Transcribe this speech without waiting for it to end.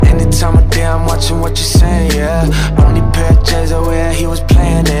watching what you saying, yeah. Only pair of J's I wear, he was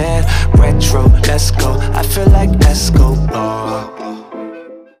playing it. Retro, let's go, I feel like Escobar.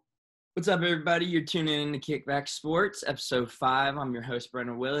 What's up, everybody? You're tuning in to Kickback Sports, episode 5. I'm your host,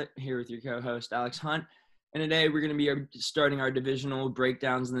 Brendan Willett, here with your co-host, Alex Hunt. And today we're going to be starting our divisional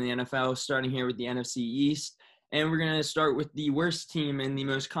breakdowns in the NFL, starting here with the NFC East. And we're going to start with the worst team and the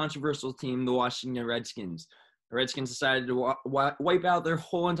most controversial team, the Washington Redskins. The Redskins decided to wipe out their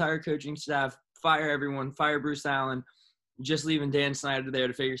whole entire coaching staff, fire everyone, fire Bruce Allen, just leaving Dan Snyder there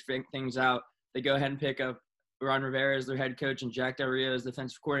to figure things out. They go ahead and pick up Ron Rivera as their head coach and Jack Del Rio as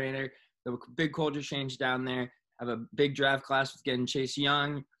defensive coordinator. The big culture change down there. Have a big draft class with getting Chase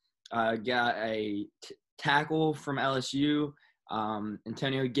Young. Got a tackle from LSU.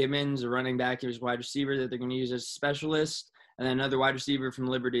 Antonio Gibbons, a running back, his wide receiver that they're going to use as a specialist. And then another wide receiver from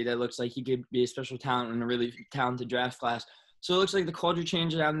Liberty that looks like he could be a special talent in a really talented draft class. So it looks like the culture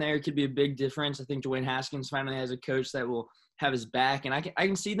change down there could be a big difference. I think Dwayne Haskins finally has a coach that will have his back. And I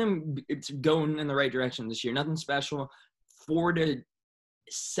can see them going in the right direction this year. Nothing special. 4 to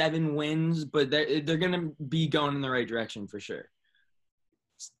 7 wins, but they're going to be going in the right direction for sure.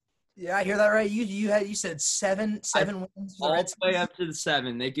 Yeah, I hear that right. You said seven wins. All the way up to the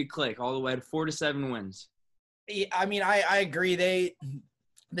 7. They could click all the way to 4 to 7 wins. I mean, I agree.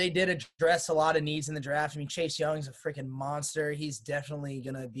 They did address a lot of needs in the draft. I mean, Chase Young's a freaking monster. He's definitely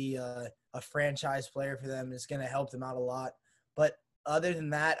going to be a franchise player for them. It's going to help them out a lot. But other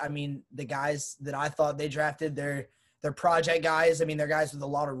than that, I mean, the guys that I thought they drafted, they're project guys. I mean, they're guys with a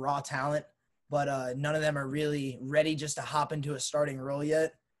lot of raw talent, but none of them are really ready just to hop into a starting role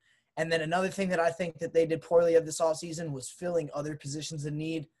yet. And then another thing that I think that they did poorly of this offseason was filling other positions in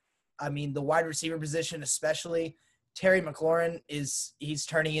need. I mean, the wide receiver position especially, Terry McLaurin he's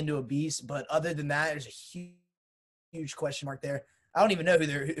turning into a beast, but other than that, there's a huge question mark there. I don't even know who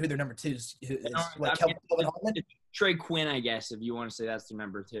their number 2 is. Kelvin Harmon? Trey Quinn, I guess, if you want to say that's the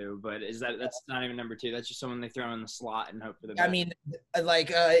number 2, but that's not even number 2. That's just someone they throw in the slot and hope for the best. I mean,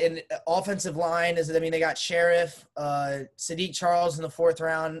 in offensive line, they got Sheriff, Sadiq Charles in the 4th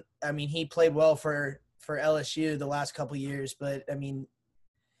round. I mean, he played well for LSU the last couple years, but I mean,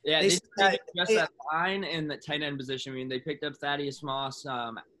 yeah, they addressed that line and the tight end position. I mean, they picked up Thaddeus Moss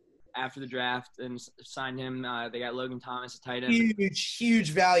after the draft and signed him. They got Logan Thomas, a tight end. Huge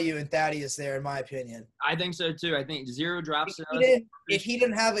value in Thaddeus there, in my opinion. I think so too. I think 0 drops. If he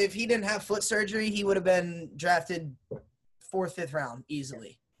didn't have foot surgery, he would have been drafted 4th, 5th round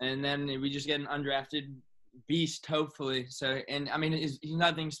easily. And then we just get an undrafted beast, hopefully. So, and I mean, he's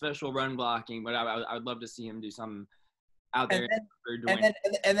nothing special run blocking, but I would love to see him do something out there.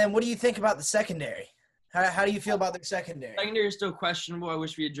 And then what do you think about the secondary? How do you feel about their secondary? Secondary is still questionable. I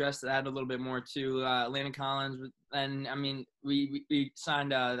wish we addressed that a little bit more too. Landon Collins, and I mean, we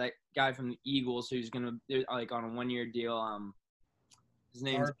signed that guy from the Eagles who's gonna like on a 1-year deal. His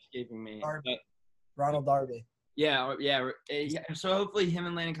name's escaping me. Ronald Darby. Yeah. So hopefully him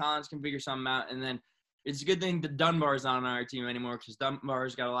and Landon Collins can figure something out, and then it's a good thing that Dunbar's not on our team anymore because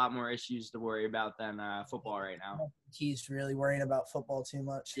Dunbar's got a lot more issues to worry about than football right now. He's really worrying about football too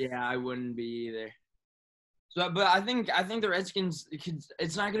much. Yeah, I wouldn't be either. So, but I think the Redskins.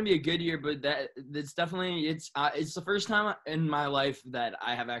 It's not going to be a good year, but it's definitely it's the first time in my life that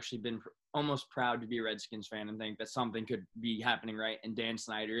I have actually been almost proud to be a Redskins fan and think that something could be happening right, and Dan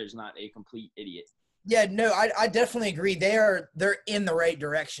Snyder is not a complete idiot. Yeah, no, I definitely agree. They're in the right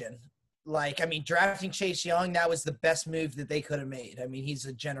direction. Like, I mean, drafting Chase Young, that was the best move that they could have made. I mean, he's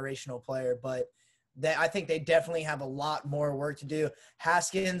a generational player, but I think they definitely have a lot more work to do.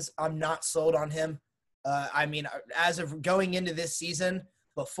 Haskins, I'm not sold on him. I mean, as of going into this season,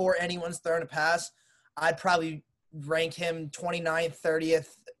 before anyone's thrown a pass, I'd probably rank him 29th, 30th,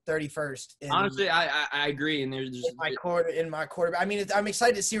 31st. Honestly, I agree. And there's in my quarterback. I mean, I'm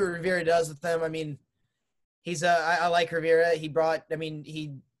excited to see what Rivera does with them. I mean, I like Rivera.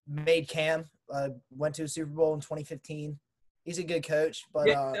 He made Cam, went to a Super Bowl in 2015. He's a good coach. But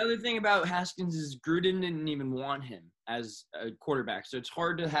the other thing about Haskins is Gruden didn't even want him as a quarterback. So it's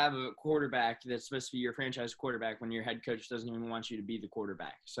hard to have a quarterback that's supposed to be your franchise quarterback when your head coach doesn't even want you to be the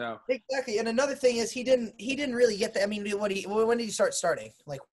quarterback. So exactly. And another thing is he didn't really get that. I mean, when did he start starting?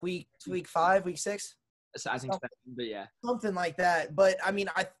 Like week 5, week 6? I think so, but yeah. Something like that. But I mean,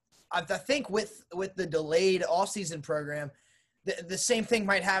 I think with the delayed offseason program, the same thing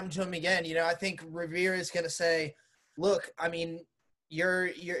might happen to him again. You know, I think Rivera is going to say, look, I mean,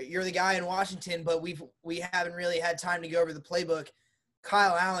 you're the guy in Washington, but we haven't really had time to go over the playbook.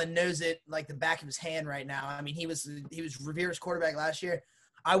 Kyle Allen knows it like the back of his hand right now. I mean, he was Rivera's quarterback last year.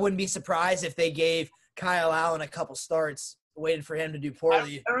 I wouldn't be surprised if they gave Kyle Allen a couple starts waiting for him to do I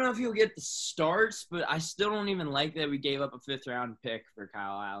poorly. don't know if he'll get the starts, but I still don't even like that we gave up a 5th-round pick for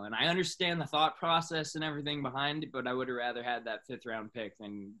Kyle Allen. I understand the thought process and everything behind it, but I would have rather had that 5th-round pick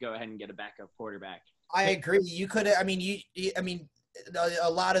than go ahead and get a backup quarterback. I agree. You could. I mean, a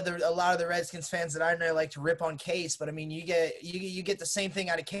lot of the Redskins fans that I know like to rip on Case, but I mean, you get the same thing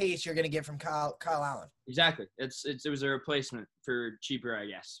out of Case you're going to get from Kyle Allen. Exactly. It was a replacement for cheaper, I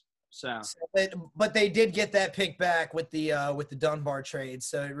guess. So but they did get that pick back with the Dunbar trade.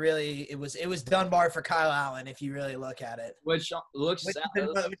 So it was Dunbar for Kyle Allen if you really look at it. Which is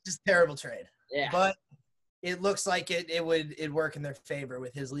a terrible trade. Yeah. But it looks like it'd work in their favor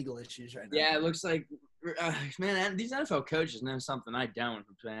with his legal issues right now. Yeah, it looks like man, these NFL coaches know something I don't,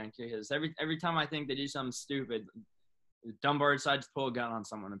 man, because every time I think they do something stupid, Dunbar decides to pull a gun on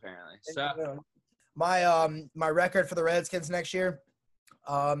someone apparently. So my record for the Redskins next year,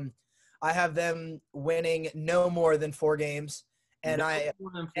 I have them winning no more than 4 games, and I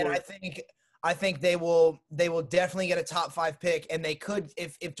think they will definitely get a top 5 pick, and they could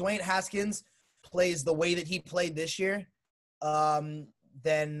if Dwayne Haskins plays the way that he played this year,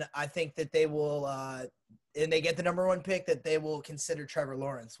 then I think that they will and they get the number 1 pick, that they will consider Trevor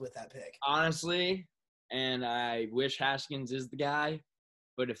Lawrence with that pick. Honestly, and I wish Haskins is the guy,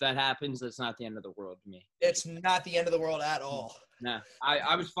 but if that happens, that's not the end of the world to me. It's not the end of the world at all. No,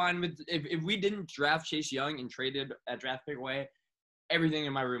 I was fine with if we didn't draft Chase Young and traded a draft pick away, everything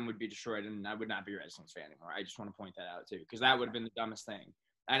in my room would be destroyed, and I would not be a Redskins fan anymore. I just want to point that out too, because that would have been the dumbest thing.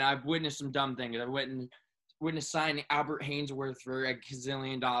 And I've witnessed some dumb things. I've witnessed signing Albert Haynesworth for $1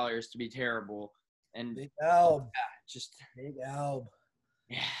 gazillion to be terrible. And Big Alb. Big Alb.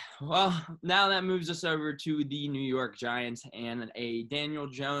 Yeah. Well, now that moves us over to the New York Giants and a Daniel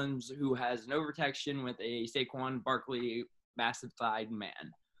Jones who has an overprotection with a Saquon Barkley massive-thighed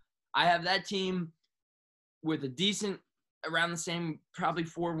man. I have that team with a decent, around the same, probably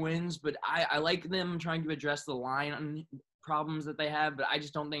 4 wins, but I like them trying to address the line problems that they have, but I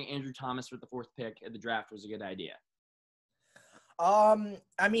just don't think Andrew Thomas with the 4th pick at the draft was a good idea.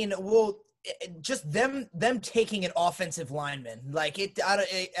 I mean, well, just them taking an offensive lineman, like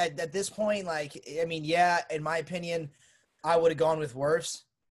at this point, like, I mean, yeah, in my opinion, I would have gone with Wirfs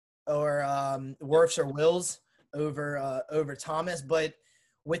or Wills over Thomas, but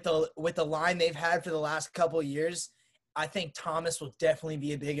with the line they've had for the last couple of years, I think Thomas will definitely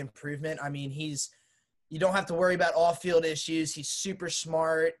be a big improvement. I mean, you don't have to worry about off-field issues. He's super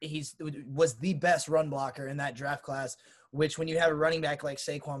smart. Was the best run blocker in that draft class, which when you have a running back like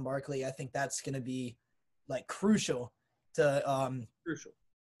Saquon Barkley, I think that's going to be like crucial to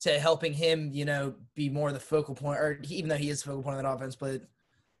helping him, be more the focal point, or even though he is the focal point of that offense, but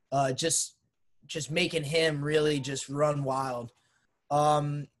just making him really just run wild.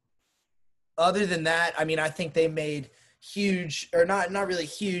 Other than that, I mean, I think they made huge, or not really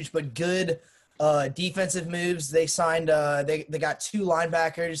huge, but good defensive moves. They signed they got 2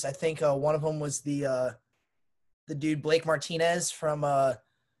 linebackers. I think one of them was the dude Blake Martinez from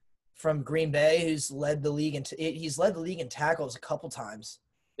Green Bay, who's led the league he's led the league in tackles a couple times.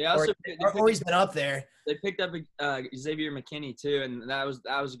 They also or he's been up there. They picked up Xavier McKinney too, and that was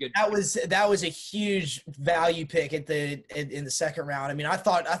a good. That was a huge value pick in the 2nd round. I mean, I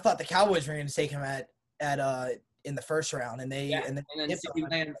thought the Cowboys were going to take him at in the 1st round, and then CeeDee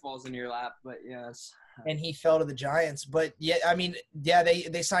Lamb falls in your lap, but yes. And he fell to the Giants, but yeah, I mean, yeah,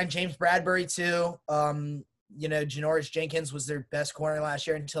 they signed James Bradbury too. Janoris Jenkins was their best corner last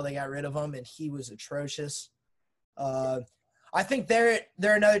year until they got rid of him, and he was atrocious. I think they're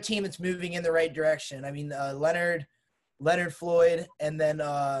another team that's moving in the right direction. I mean, Leonard Floyd, and then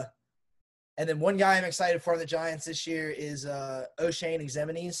one guy I'm excited for on the Giants this year is O'Shane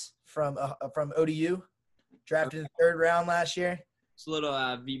Exeminis from ODU, drafted in the 3rd round last year. It's a little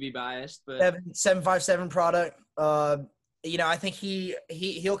VB biased, but 7.57 product. I think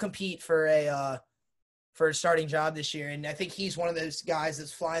he'll compete for a starting job this year, and I think he's one of those guys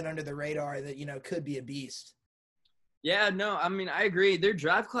that's flying under the radar that could be a beast. Yeah, no, I mean, I agree. Their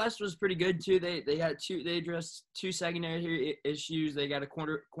draft class was pretty good too. They addressed 2 secondary issues. They got a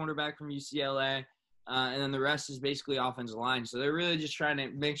cornerback from UCLA, and then the rest is basically offensive line. So they're really just trying to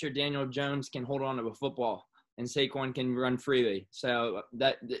make sure Daniel Jones can hold on to a football and Saquon can run freely. So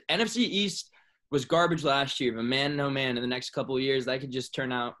that the NFC East was garbage last year, but man, no man, in the next couple of years, that could just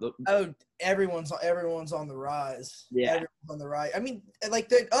turn out. Everyone's on the rise. Yeah. Everyone's on the rise. I mean,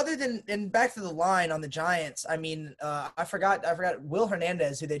 like other than, and back to the line on the Giants, I mean, I forgot Will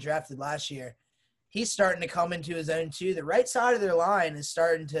Hernandez, who they drafted last year. He's starting to come into his own too. The right side of their line is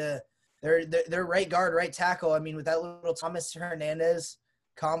starting to their right guard, right tackle. I mean, with that little Thomas Hernandez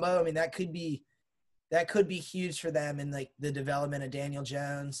combo, I mean, that could be that could be huge for them in like the development of Daniel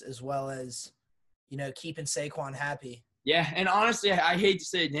Jones, as well as, you know, keeping Saquon happy. Yeah, and honestly, I hate to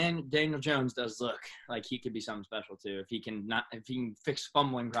say it, Daniel Jones does look like he could be something special too. If he can fix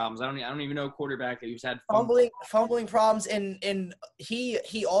fumbling problems. I don't even know a quarterback who's had fumbling problems, and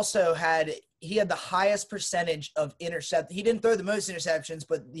he also had the highest percentage of intercept. He didn't throw the most interceptions,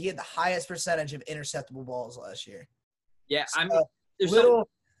 but he had the highest percentage of interceptable balls last year. Yeah, so, I mean, there's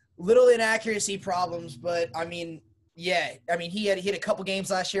little inaccuracy problems, but I mean, yeah, I mean he had a couple games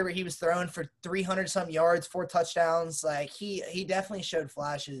last year where he was throwing for 300-some yards, 4 touchdowns. Like he definitely showed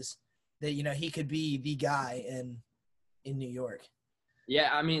flashes that, you know, he could be the guy in New York. Yeah,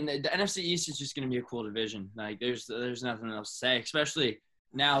 I mean the NFC East is just going to be a cool division. Like there's nothing else to say, especially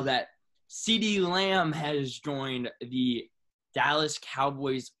now that CeeDee Lamb has joined the Dallas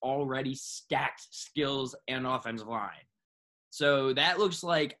Cowboys' already stacked skills and offensive line. So that looks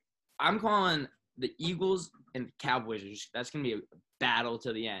like I'm calling the Eagles and the Cowboys. That's going to be a battle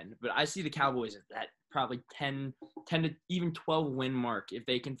to the end. But I see the Cowboys at that probably 10 to even 12 win mark if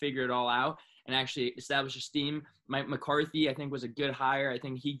they can figure it all out and actually establish a steam. Mike McCarthy, I think, was a good hire. I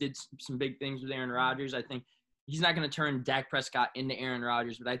think he did some big things with Aaron Rodgers. I think he's not going to turn Dak Prescott into Aaron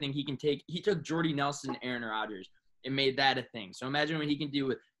Rodgers, but I think he took Jordy Nelson and Aaron Rodgers and made that a thing. So imagine what he can do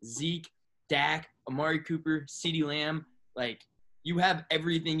with Zeke, Dak, Amari Cooper, CeeDee Lamb. Like, you have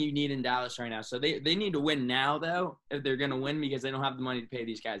everything you need in Dallas right now. So they need to win now, though, if they're going to win, because they don't have the money to pay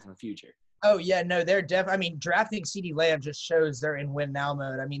these guys in the future. Oh, yeah, no, they're definitely – I mean, drafting CeeDee Lamb just shows they're in win-now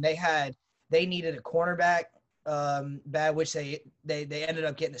mode. I mean, they needed a cornerback, which they ended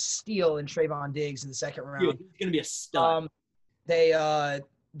up getting a steal in Trayvon Diggs in the second round. Dude, he's going to be a stud.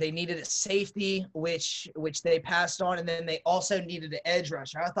 They needed a safety, which they passed on, and then they also needed an edge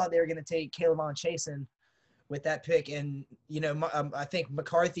rusher. I thought they were going to take K'Lavon Chasen with that pick, and you know, I think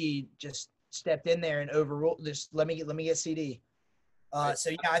McCarthy just stepped in there and overruled. Just let me get CeeDee. So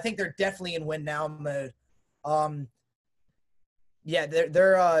yeah, I think they're definitely in win now mode. Yeah,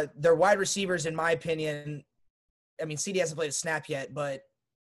 they're wide receivers, in my opinion. I mean, CeeDee hasn't played a snap yet, but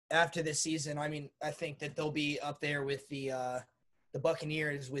after this season, I mean, I think that they'll be up there with the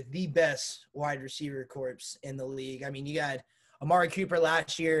Buccaneers with the best wide receiver corps in the league. I mean, you got Amari Cooper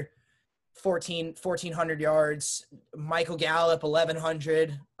last year, 1,400 yards. Michael Gallup,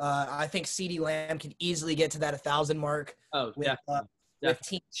 1,100. I think CeeDee Lamb can easily get to that 1,000 mark. Oh, with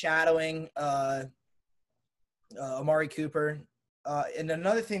team shadowing Amari Cooper. And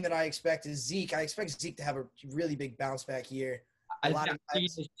another thing that I expect is Zeke. I expect Zeke to have a really big bounce back year.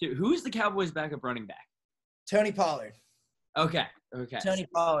 Who's the Cowboys' backup running back? Tony Pollard. Okay. Tony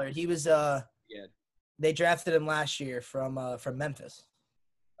Pollard. He was they drafted him last year from Memphis.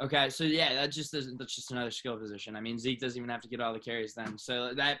 Okay, so yeah, that's just another skill position. I mean, Zeke doesn't even have to get all the carries then.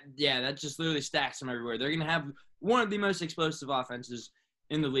 So that just literally stacks them everywhere. They're gonna have one of the most explosive offenses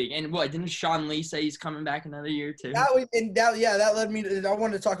in the league. And what, didn't Sean Lee say he's coming back another year too? That led me to – I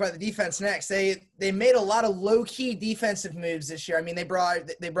wanted to talk about the defense next. They made a lot of low-key defensive moves this year. I mean, they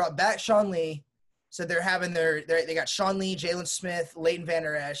brought back Sean Lee. So they're having they got Sean Lee, Jalen Smith, Leighton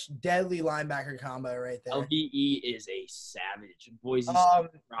Vander Esch, deadly linebacker combo right there. LVE is a savage. Boise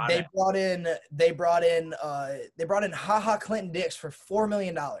they brought in HaHa Clinton Dix for $4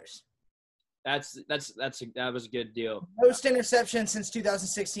 million. That was a good deal. Most interceptions since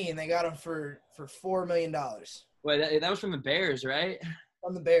 2016. They got him for $4 million. Wait, that was from the Bears, right?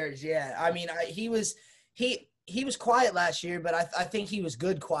 From the Bears, yeah. I mean, he was quiet last year, but I think he was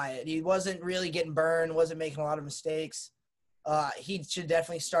good quiet. He wasn't really getting burned, wasn't making a lot of mistakes. He should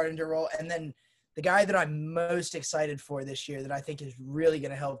definitely start into roll. And then the guy that I'm most excited for this year that I think is really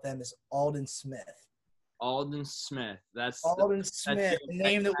going to help them is Aldon Smith. Aldon Smith. The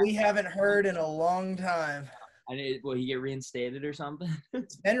name that we haven't heard in a long time. Will he get reinstated or something?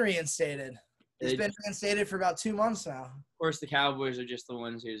 It's been reinstated. It's been reinstated for about 2 months now. Of course, the Cowboys are just the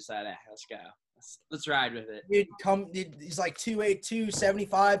ones who decide, let's go. Let's ride with it. He's like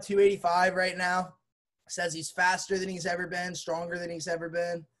 275, 285 right now. Says he's faster than he's ever been, stronger than he's ever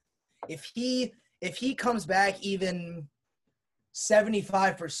been. If he comes back even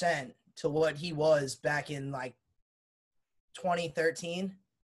 75% to what he was back in like 2013,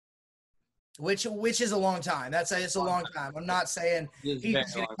 which is a long time. It's a long time. I'm not saying he's going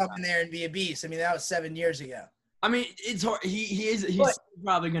to come in there and be a beast. I mean, that was 7 years ago. I mean, it's hard. He's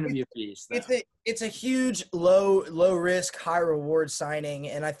probably going to be a beast. Though. It's a huge low risk, high reward signing,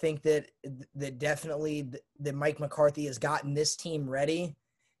 and I think that definitely that Mike McCarthy has gotten this team ready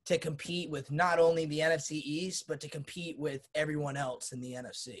to compete with not only the NFC East but to compete with everyone else in the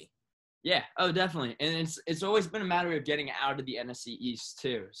NFC. Yeah. Oh, definitely. And it's always been a matter of getting out of the NFC East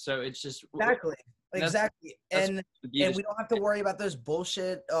too. So it's just Exactly. that's, Exactly. that's And you we don't have to worry about those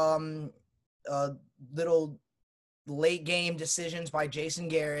bullshit little late game decisions by Jason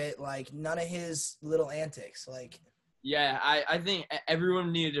Garrett, like none of his little antics. Like yeah, I think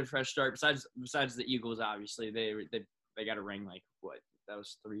everyone needed a fresh start besides the Eagles. Obviously, they got a ring like what, that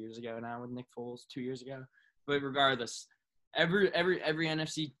was 3 years ago now with Nick Foles, 2 years ago. But regardless, every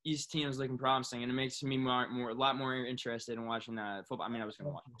NFC East team is looking promising, and it makes me a lot more interested in watching football. I mean, I was going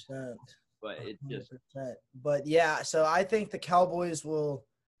to watch football, but it just 100%. But yeah, so I think the Cowboys will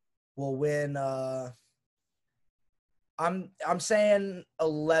win. I'm saying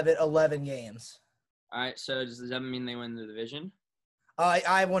 11 games. all right. So does that mean they win the division?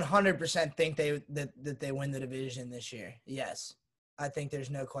 I 100% think that they win the division this year. Yes, I think there's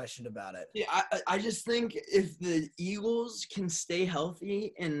no question about it. Yeah, I just think if the Eagles can stay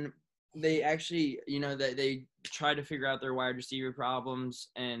healthy and they actually, that they try to figure out their wide receiver problems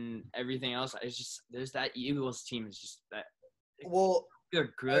and everything else, it's just there's that Eagles team is just that. Well,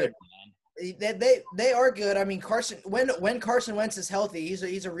 they're good, man. They are good. I mean, when Carson Wentz is healthy,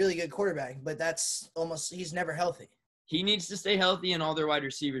 he's a really good quarterback. But he's never healthy. He needs to stay healthy, and all their wide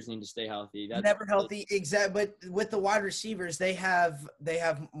receivers need to stay healthy. That's never healthy, exact. But with the wide receivers, they have.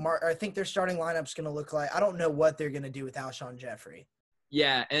 I think their starting lineup's going to look like. I don't know what they're going to do with Alshon Jeffrey.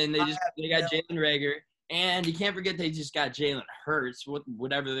 Yeah, and they got Jalen Reagor, and you can't forget they just got Jalen Hurts.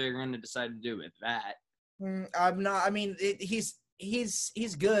 Whatever they're going to decide to do with that. I'm not. I mean, he's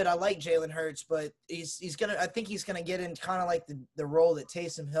good. I like Jalen Hurts, but I think he's gonna get in kind of like the role that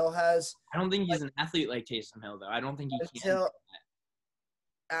Taysom Hill has. I don't think he's an athlete like Taysom Hill, though. I don't think he can.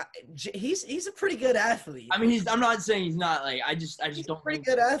 He's a pretty good athlete. I mean, I'm not saying he's not. Like, I just he's don't. A pretty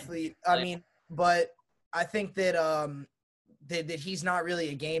good athlete. I mean, but I think that that he's not really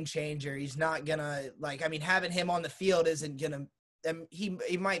a game changer. He's not gonna having him on the field isn't gonna.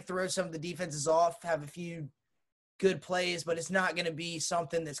 He might throw some of the defenses off, have a few good plays, but it's not going to be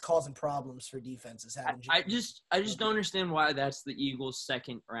something that's causing problems for defenses. I just don't understand why that's the Eagles'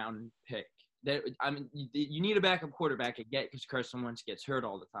 second round pick. You need a backup quarterback to get because Carson Wentz gets hurt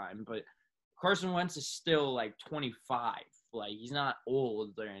all the time, but Carson Wentz is still like 25. Like, he's not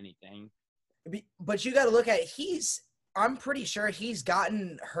old or anything. But you got to look at I'm pretty sure he's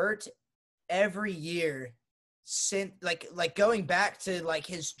gotten hurt every year since like going back to like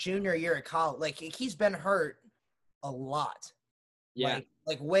his junior year of college. Like, he's been hurt a lot. Yeah.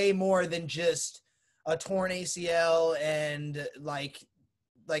 Like way more than just a torn ACL and like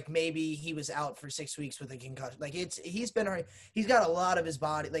maybe he was out for 6 weeks with a concussion. Like he's been hurt. He's got a lot of his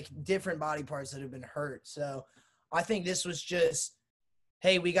body, like different body parts that have been hurt. So I think this was just,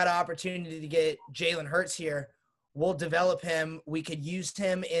 hey, we got an opportunity to get Jalen Hurts here. We'll develop him. We could use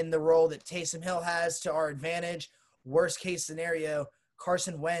him in the role that Taysom Hill has to our advantage. Worst case scenario,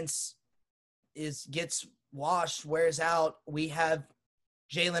 Carson Wentz gets washed, wears out. We have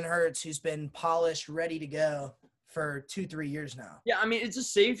Jalen Hurts, who's been polished, ready to go for 2-3 years now. Yeah, I mean, it's a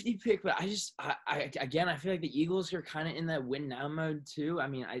safety pick, but I feel like the Eagles are kind of in that win now mode too. I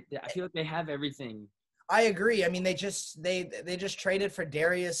mean, I feel like they have everything. I agree. I mean, they just traded for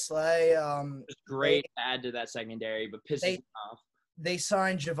Darius Slay. It's great add to that secondary, but pisses me off. They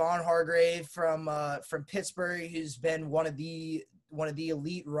signed Javon Hargrave from Pittsburgh, who's been one of the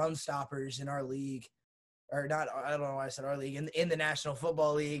elite run stoppers in our league. Or not, I don't know why I said our league, in the National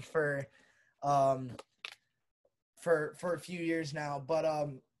Football League for a few years now. But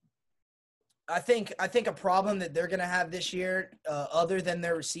I think a problem that they're going to have this year, other than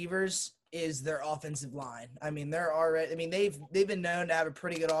their receivers, is their offensive line. I mean, they've been known to have a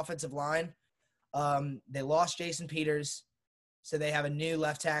pretty good offensive line. They lost Jason Peters, so they have a new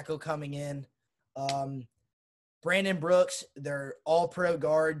left tackle coming in. Brandon Brooks, their all-pro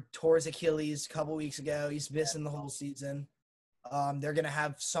guard, tore his Achilles a couple weeks ago. He's missing the whole season. They're going to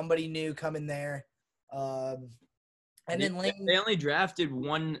have somebody new come in there. And then they only drafted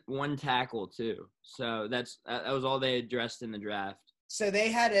one tackle too. So that was all they addressed in the draft. So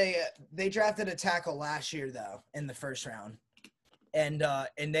they drafted a tackle last year though in the first round. And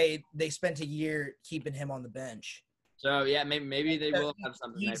they spent a year keeping him on the bench. So, yeah, maybe they will have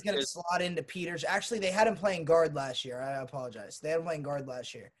something. He's going to slot into Peters. Actually, they had him playing guard last year. I apologize. They had him playing guard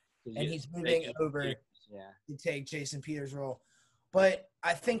last year. And he's moving over to take Jason Peters' role. But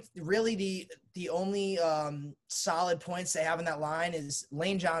I think really the only solid points they have in that line is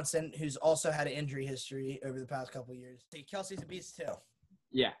Lane Johnson, who's also had an injury history over the past couple of years. Kelsey's a beast too.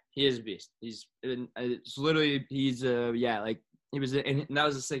 Yeah, he is a beast. It's literally he was and that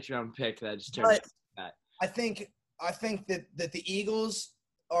was a 6th round pick that just turned out. I think that the Eagles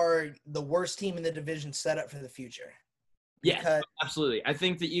are the worst team in the division set up for the future. Yeah, absolutely. I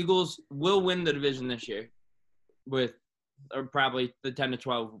think the Eagles will win the division this year with probably the 10 to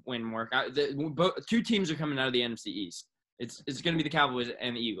 12 win mark. Two teams are coming out of the NFC East. It's going to be the Cowboys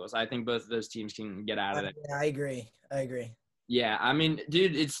and the Eagles. I think both of those teams can get out of it. Yeah, I agree. Yeah, I mean,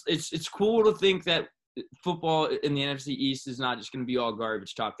 dude, it's cool to think that football in the NFC East is not just going to be all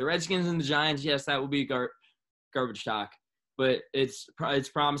garbage talk. The Redskins and the Giants, yes, that will be garbage talk, but it's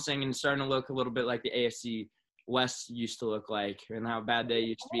promising and starting to look a little bit like the AFC West used to look like, and how bad they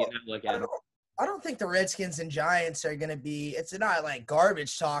used to be. And look at them. I don't think the Redskins and Giants are going to be – it's not like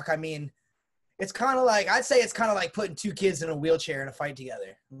garbage talk. I mean, it's kind of like – I'd say it's kind of like putting two kids in a wheelchair in a fight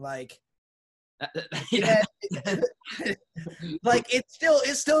together. Like – yeah, like it's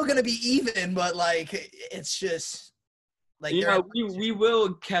still going to be even, but like it's just like we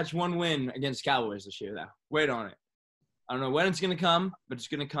will catch one win against Cowboys this year, though. Wait on it. I don't know when it's going to come, but it's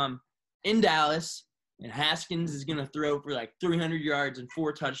going to come in Dallas. And Haskins is going to throw for like 300 yards and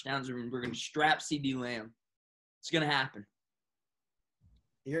 4 touchdowns, and we're going to strap CeeDee Lamb. It's going to happen.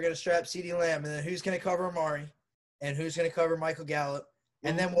 You're going to strap CeeDee Lamb, and then who's going to cover Amari? And who's going to cover Michael Gallup?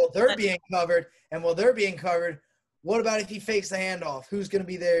 And then while they're being covered, what about if he fakes the handoff? Who's going to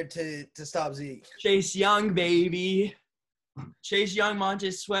be there to stop Zeke? Chase Young, baby. Chase Young,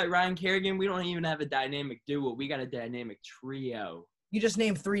 Montez Sweat, Ryan Kerrigan. We don't even have a dynamic duo. We got a dynamic trio. You just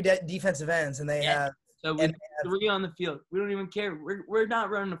named 3 defensive ends, and they have – so we have 3 on the field. We don't even care. We're not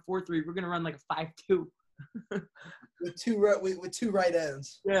running a 4-3. We're going to run like a 5-2. with two right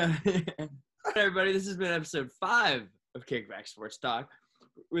ends. Yeah. All right, everybody. This has been episode 5 of Kickback Sports Talk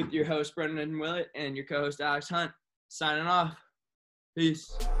with your host, Brendan Willett, and your co-host, Alex Hunt, signing off.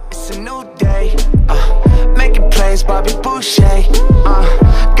 Peace. It's a new day, making plays, Bobby Boucher,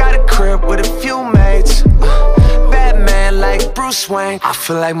 got a crib with a few mates, Batman like Bruce Wayne. I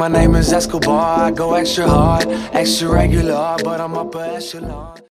feel like my name is Escobar, I go extra hard, extra regular, but I'm upper echelon.